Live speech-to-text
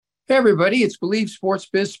Hey, everybody, it's Believe Sports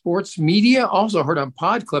Biz Sports Media, also heard on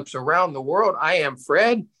pod clips around the world. I am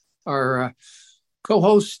Fred, our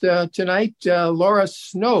co-host tonight, Laura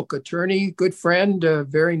Snoke, attorney, good friend,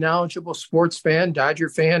 very knowledgeable sports fan, Dodger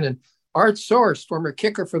fan, and Art Source, former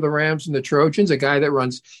kicker for the Rams and the Trojans, a guy that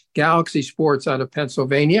runs Galaxy Sports out of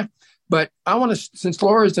Pennsylvania. But I want to, since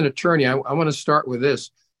Laura is an attorney, I want to start with this.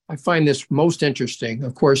 I find this most interesting.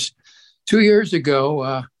 Of course, 2 years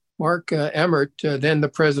ago, Mark Emmert, then the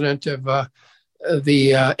president of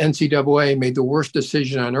the NCAA, made the worst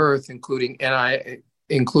decision on earth, including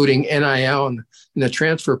NIL and the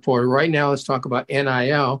transfer portal. Right now, let's talk about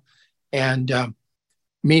NIL, and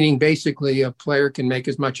meaning basically a player can make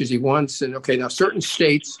as much as he wants. And okay, now certain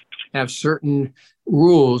states have certain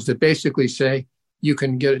rules that basically say you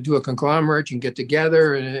can do a conglomerate, you can get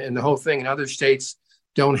together, and the whole thing. And other states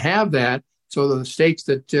don't have that. So the states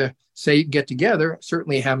that say you can get together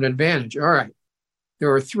certainly have an advantage. All right.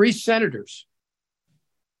 There are 3 senators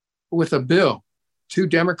with a bill, 2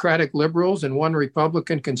 Democratic liberals and 1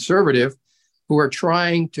 Republican conservative, who are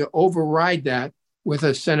trying to override that with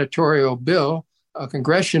a senatorial bill, a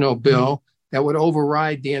congressional bill that would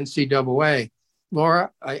override the NCAA.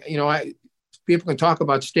 Laura, people can talk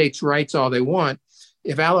about states' rights all they want.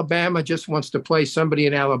 If Alabama just wants to play somebody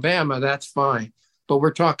in Alabama, that's fine. But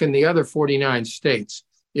we're talking the other 49 states.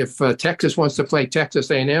 If Texas wants to play Texas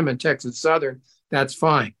A&M and Texas Southern, that's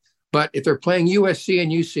fine. But if they're playing USC and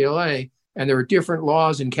UCLA, and there are different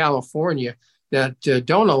laws in California that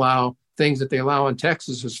don't allow things that they allow in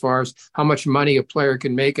Texas as far as how much money a player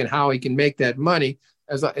can make and how he can make that money,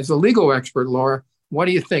 as a legal expert, Laura, what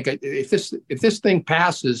do you think? If this thing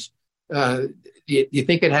passes, do you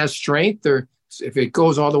think it has strength? Or if it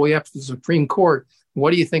goes all the way up to the Supreme Court,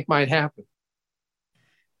 what do you think might happen?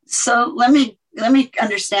 So let me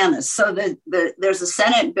understand this. So there's a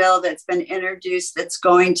Senate bill that's been introduced that's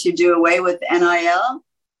going to do away with NIL?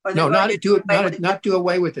 No, not do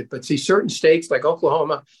away with it. But see, certain states like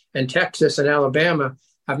Oklahoma and Texas and Alabama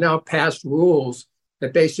have now passed rules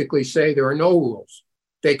that basically say there are no rules.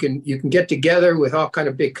 You can get together with all kind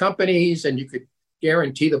of big companies, and you could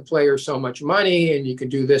guarantee the player so much money, and you can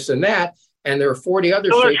do this and that. And there are 40 other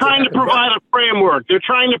states. So they're trying to provide a framework. They're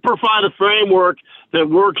trying to provide a framework that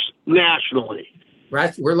works nationally.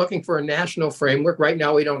 Right. We're looking for a national framework. Right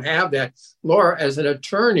now, we don't have that. Laura, as an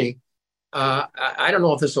attorney, I don't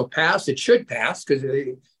know if this will pass. It should pass because,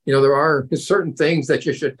 there are certain things that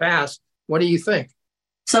you should pass. What do you think?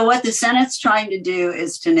 So what the Senate's trying to do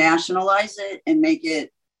is to nationalize it and make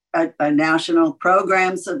it a national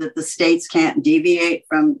program so that the states can't deviate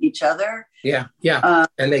from each other. Yeah.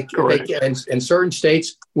 And certain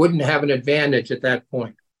states wouldn't have an advantage at that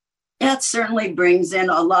point. That certainly brings in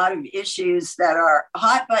a lot of issues that are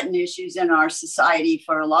hot button issues in our society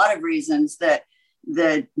for a lot of reasons. That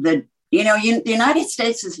the United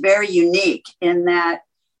States is very unique in that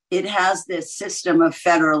it has this system of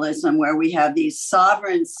federalism where we have these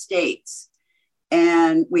sovereign states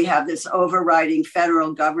and we have this overriding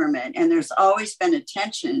federal government. And there's always been a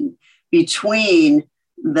tension between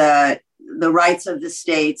the rights of the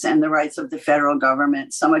states and the rights of the federal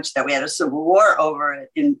government, so much that we had a civil war over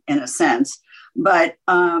it in a sense. But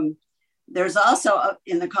there's also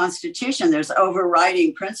in the Constitution, there's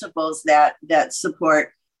overriding principles that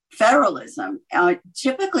support federalism. It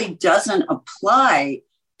typically doesn't apply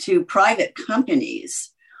to private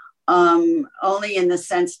companies, only in the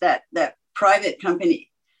sense that private company,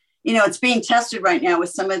 it's being tested right now with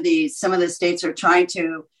some of the states are trying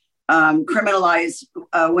to criminalize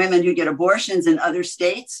women who get abortions in other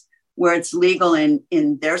states where it's legal in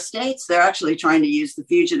their states. They're actually trying to use the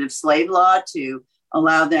fugitive slave law to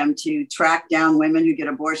allow them to track down women who get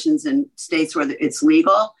abortions in states where it's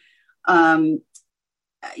legal. That's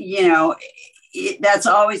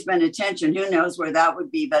always been a tension. Who knows where that would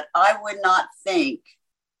be? But I would not think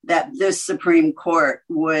that this Supreme Court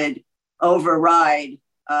would override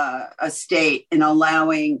a state in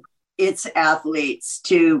allowing its athletes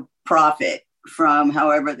to profit from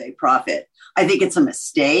however they profit. I think it's a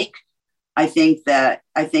mistake. I think the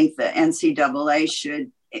NCAA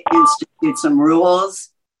should institute some rules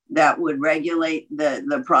that would regulate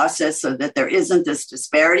the process so that there isn't this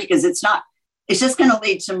disparity, because it's just going to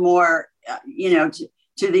lead to more,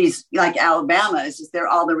 to these, like Alabama, it's just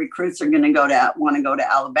all the recruits are going to want to go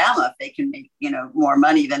to Alabama if they can make, more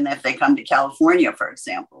money than if they come to California, for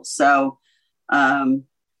example. So I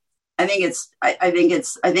think it's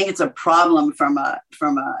a problem from a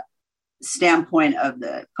standpoint of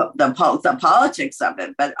the politics of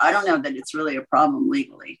it, but I don't know that it's really a problem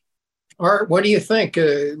legally. Art, what do you think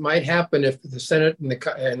might happen if the Senate and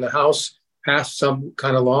the House pass some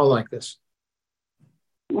kind of law like this?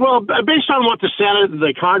 Well, based on what the Senate and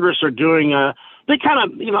the Congress are doing, they kind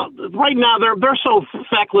of, right now they're so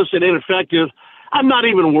feckless and ineffective. I'm not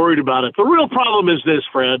even worried about it. The real problem is this,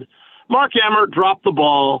 Fred. Mark Emmert dropped the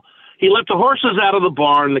ball. He let the horses out of the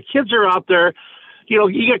barn. The kids are out there. You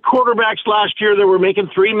get quarterbacks last year that were making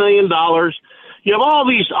 $3 million. You have all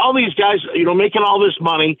these guys, making all this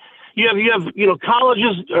money. You have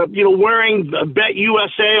colleges, wearing Bet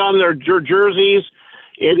USA on their jerseys.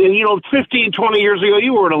 And 15, 20 years ago,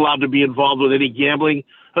 you weren't allowed to be involved with any gambling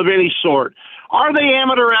of any sort. Are they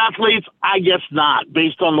amateur athletes? I guess not,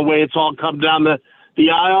 based on the way it's all come down the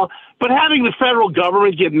aisle. But having the federal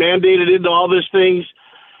government get mandated into all these things,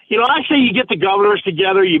 I say you get the governors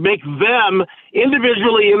together, you make them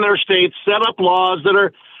individually in their states set up laws that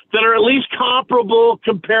are at least comparable,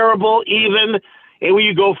 comparable, even, and when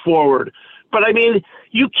you go forward. But I mean,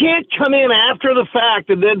 you can't come in after the fact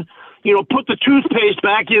and then put the toothpaste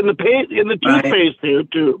back in the toothpaste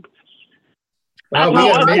tube. That's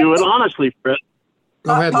how I do it, honestly, Fred.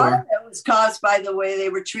 Go ahead, Laura. Part of it was caused by the way they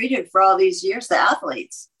were treated for all these years, the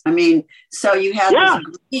athletes. I mean, so you had this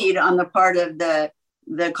greed on the part of the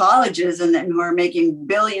colleges, and then who are making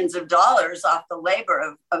billions of dollars off the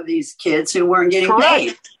labor of these kids who weren't getting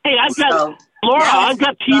paid. Hey, I've got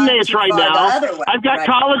teammates right now. I've got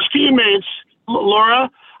college teammates,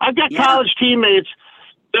 Laura. I've got college teammates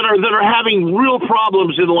that are having real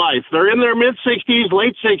problems in life. They're in their mid-60s,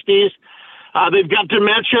 late 60s. They've got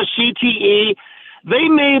dementia, CTE. They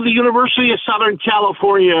made the University of Southern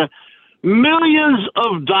California millions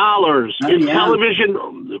of dollars in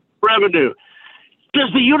television revenue.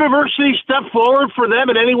 Does the university step forward for them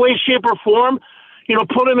in any way, shape, or form?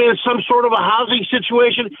 Put them in some sort of a housing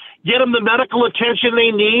situation, get them the medical attention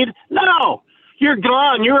they need? No. You're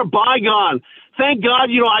gone. You're a bygone. Thank God,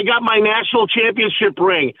 I got my national championship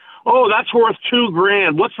ring. Oh, that's worth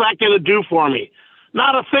 $2,000. What's that going to do for me?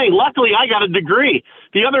 Not a thing. Luckily, I got a degree.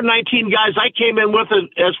 The other 19 guys I came in with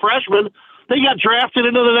as freshmen, they got drafted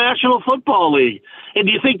into the National Football League. And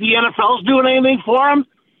do you think the NFL's doing anything for them?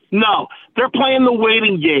 No. They're playing the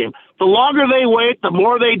waiting game. The longer they wait, the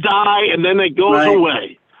more they die, and then it goes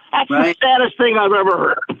away. That's the saddest thing I've ever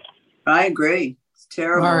heard. I agree. It's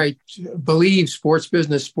terrible. All right. Believe sports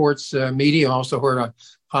business, sports media, also heard on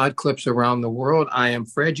pod clips around the world. I am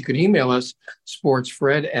Fred. You can email us,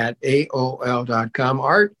 sportsfred@aol.com.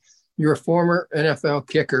 Art, you're a former NFL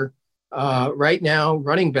kicker. Right now,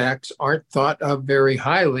 running backs aren't thought of very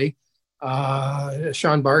highly.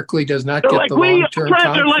 Sean Barkley does not get the long-term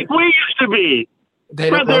contract. They're like we used to be.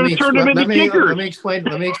 Let me explain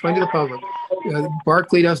to the public.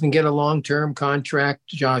 Barkley doesn't get a long-term contract.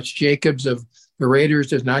 Josh Jacobs of the Raiders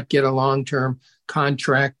does not get a long-term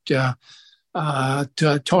contract.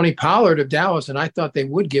 Tony Pollard of Dallas, and I thought they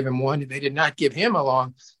would give him one. They did not give him a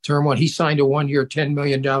long-term one. He signed a one-year, $10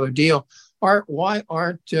 million deal. Why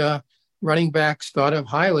aren't running backs thought of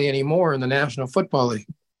highly anymore in the National Football League?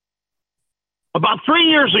 About 3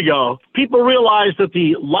 years ago, people realized that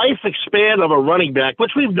the life span of a running back,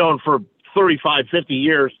 which we've known for 35, 50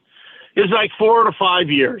 years, is like 4 to 5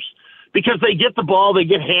 years because they get the ball, they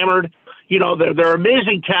get hammered. They're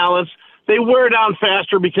amazing talents. They wear down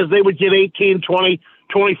faster because they would get 18, 20,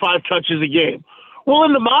 25 touches a game. Well,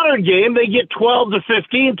 in the modern game, they get 12 to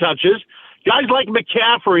 15 touches. Guys like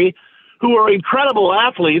McCaffrey, who are incredible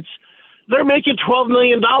athletes, they're making $12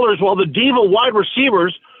 million while the diva wide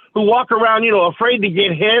receivers who walk around, afraid to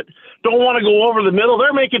get hit, don't want to go over the middle,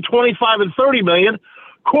 they're making 25 and 30 million.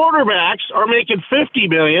 Quarterbacks are making 50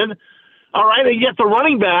 million. All right, and yet the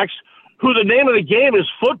running backs, who the name of the game is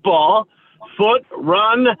football, foot,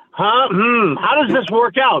 run, how does this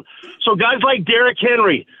work out? So guys like Derrick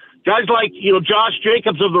Henry, guys like, Josh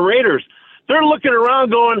Jacobs of the Raiders, they're looking around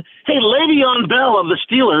going, hey, Le'Veon Bell of the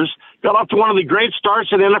Steelers got off to one of the great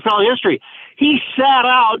starts in NFL history. He sat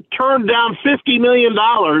out, turned down $50 million,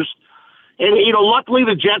 and, luckily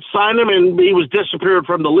the Jets signed him, and he was disappeared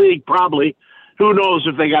from the league, probably. Who knows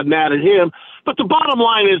if they got mad at him. But the bottom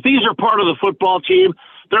line is these are part of the football team.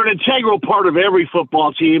 They're an integral part of every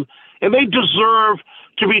football team, and they deserve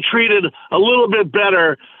to be treated a little bit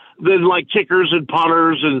better than, like, kickers and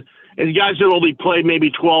punters and guys that only play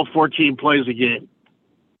maybe 12, 14 plays a game.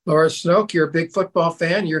 Laura Snoke, you're a big football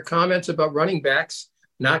fan. Your comments about running backs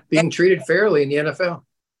not being treated fairly in the NFL.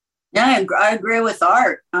 Yeah, I agree with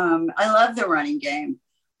Art. I love the running game,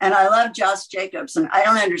 and I love Josh Jacobs, and I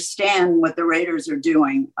don't understand what the Raiders are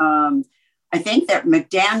doing. I think that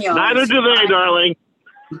McDaniel. Neither do they, darling.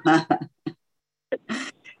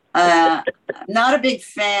 Not a big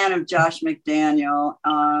fan of Josh McDaniel,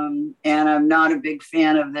 and I'm not a big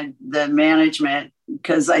fan of the management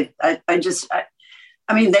because I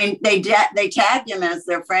I mean, they tagged him as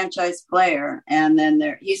their franchise player, and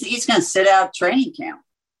then he's going to sit out training camp.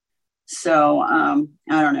 So I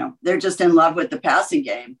don't know. They're just in love with the passing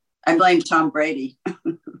game. I blame Tom Brady.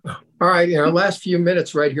 All right, in our last few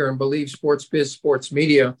minutes right here on Believe Sports Biz Sports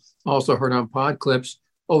Media, also heard on Pod Clips,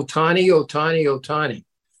 Ohtani.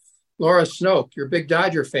 Laura Snoke, you're a big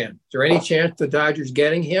Dodger fan. Is there any chance the Dodgers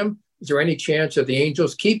getting him? Is there any chance of the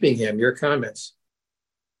Angels keeping him? Your comments.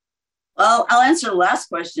 Well, I'll answer the last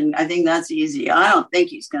question. I think that's easy. I don't think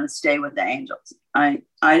he's going to stay with the Angels. I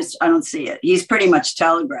don't see it. He's pretty much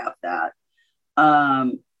telegraphed that.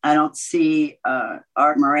 I don't see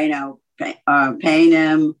Art Moreno paying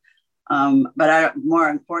him. But more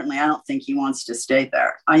importantly, I don't think he wants to stay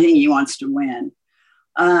there. I think he wants to win.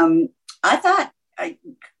 I thought,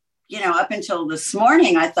 up until this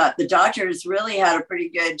morning, I thought the Dodgers really had a pretty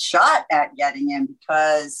good shot at getting him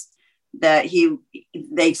because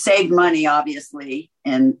they saved money, obviously,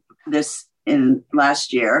 in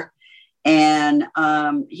last year. And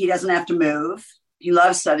he doesn't have to move. He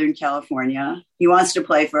loves Southern California. He wants to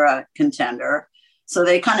play for a contender. So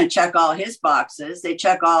they kind of check all his boxes. They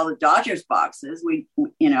check all the Dodgers boxes. What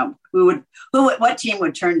team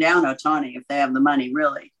would turn down Ohtani if they have the money,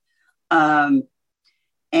 really? But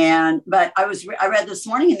I read this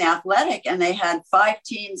morning in The Athletic, and they had 5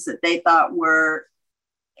 teams that they thought were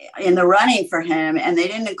in the running for him, and they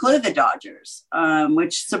didn't include the Dodgers,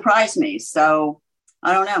 which surprised me. So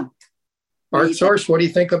I don't know. Art Source, what do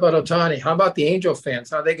you think about Ohtani? How about the Angel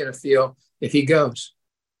fans? How are they going to feel if he goes?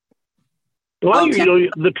 Well,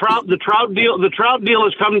 the Trout deal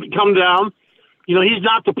has come down. He's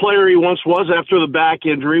not the player he once was after the back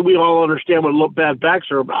injury. We all understand what bad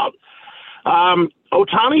backs are about.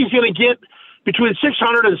 Ohtani's going to get between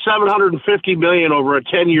 $600 and $750 million over a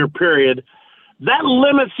 10-year period. That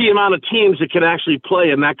limits the amount of teams that can actually play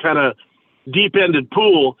in that kind of deep-ended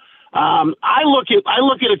pool. I look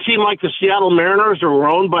at a team like the Seattle Mariners, who are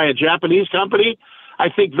owned by a Japanese company. I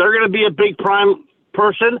think they're going to be a big prime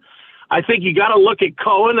person. I think you got to look at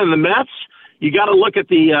Cohen and the Mets. You got to look at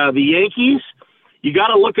the Yankees. You got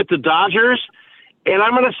to look at the Dodgers. And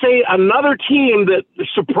I'm going to say another team that,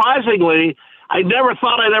 surprisingly, I never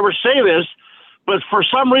thought I'd ever say this, but for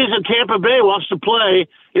some reason Tampa Bay wants to play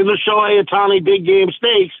in the Shohei Ohtani big game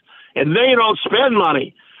stakes, and they don't spend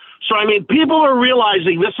money. So, people are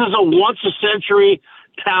realizing this is a once-a-century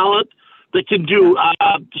talent that can do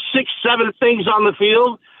 6-7 things on the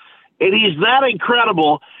field, and he's that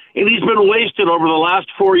incredible. And he's been wasted over the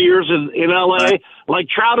last 4 years in L.A., like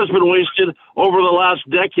Trout has been wasted over the last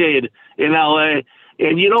decade in L.A.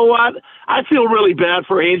 And you know what? I feel really bad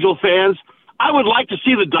for Angel fans. I would like to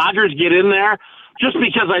see the Dodgers get in there just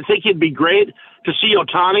because I think it'd be great to see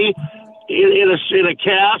Ohtani in a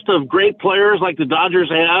cast of great players like the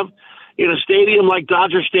Dodgers have, in a stadium like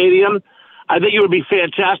Dodger Stadium. I think it would be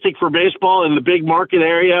fantastic for baseball in the big market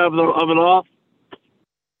area of it all.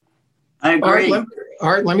 I agree.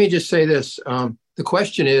 Art, let me just say this. The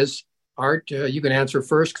question is, Art, you can answer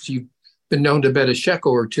first because you've been known to bet a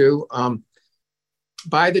shekel or two.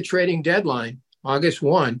 By the trading deadline, August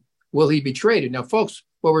 1, will he be traded? Now, folks,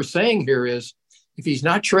 what we're saying here is if he's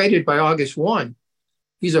not traded by August 1,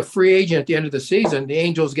 he's a free agent at the end of the season. The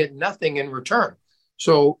Angels get nothing in return.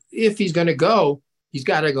 So if he's going to go, he's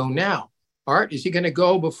got to go now. Art, is he going to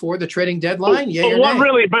go before the trading deadline? Yeah, what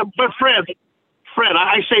really? But Fred,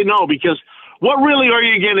 I say no, because what really are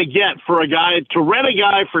you going to get for to rent a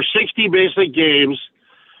guy for 60 basic games?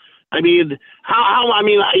 Yes,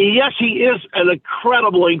 he is an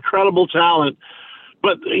incredible talent,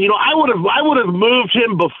 but I would have moved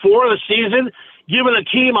him before the season, given a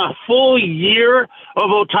team a full year of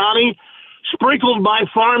Ohtani, sprinkled my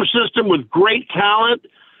farm system with great talent.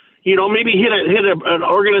 Maybe hit an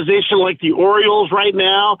organization like the Orioles right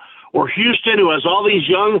now, or Houston, who has all these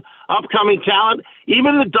young upcoming talent.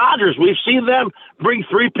 Even the Dodgers, we've seen them bring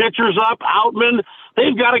 3 pitchers up, Outman.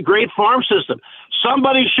 They've got a great farm system.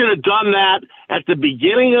 Somebody should have done that at the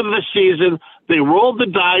beginning of the season. They rolled the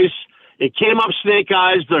dice. It came up snake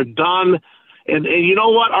eyes. They're done. And you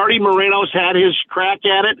know what? Artie Moreno's had his crack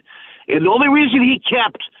at it. And the only reason the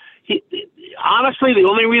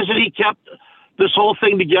only reason he kept this whole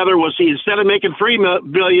thing together was instead of making $3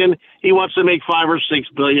 billion, he wants to make $5 or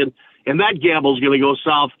 $6 billion. And that gamble's going to go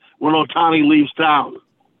south when Ohtani leaves town.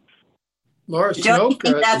 Laura Snoke,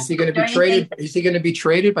 is he going to be traded? Is he going to be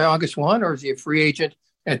traded by August 1, or is he a free agent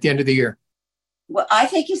at the end of the year? Well, I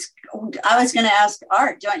think I was going to ask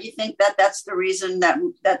Art, don't you think that that's the reason that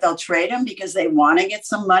they'll trade him, because they want to get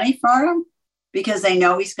some money for him, because they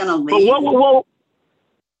know he's going to leave? But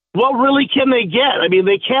what really can they get?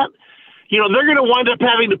 They can't. They're going to wind up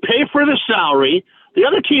having to pay for the salary. The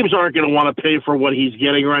other teams aren't going to want to pay for what he's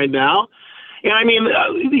getting right now. And I mean,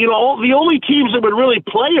 the only teams that would really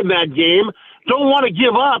play in that game don't want to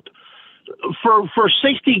give up for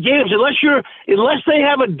 60 games unless they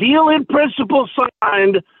have a deal in principle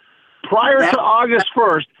signed prior to August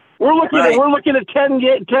 1st. We're looking at 10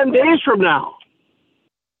 days from now.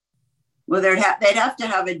 Well, they'd have to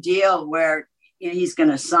have a deal where he's going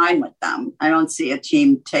to sign with them. I don't see a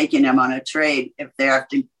team taking him on a trade if they have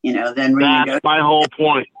to, then renegotiate. That's my whole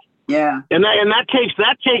point. Yeah, and that takes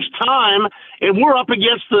time, and we're up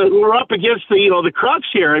against the crux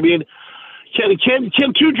here. I mean, can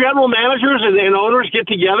two general managers and owners get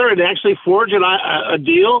together and actually forge a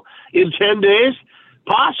deal in 10 days?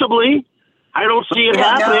 Possibly. I don't see it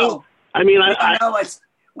happening. Know. I mean,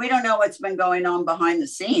 we don't know what's been going on behind the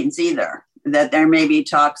scenes either. That there may be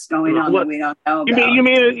talks going on that we don't know about. You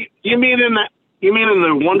mean in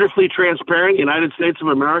the wonderfully transparent United States of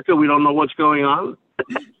America, we don't know what's going on?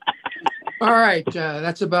 All right,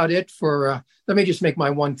 that's about it for. Let me just make my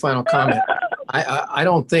one final comment. I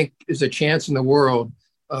don't think there's a chance in the world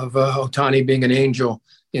of Ohtani being an Angel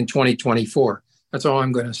in 2024. That's all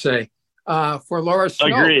I'm going to say. For Laura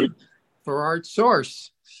Snoke, for Art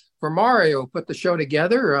Source, for Mario, put the show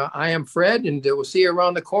together. I am Fred, and we'll see you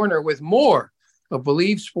around the corner with more of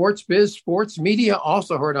Believe Sports Biz Sports Media,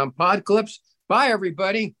 also heard on Pod Clips. Bye,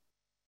 everybody.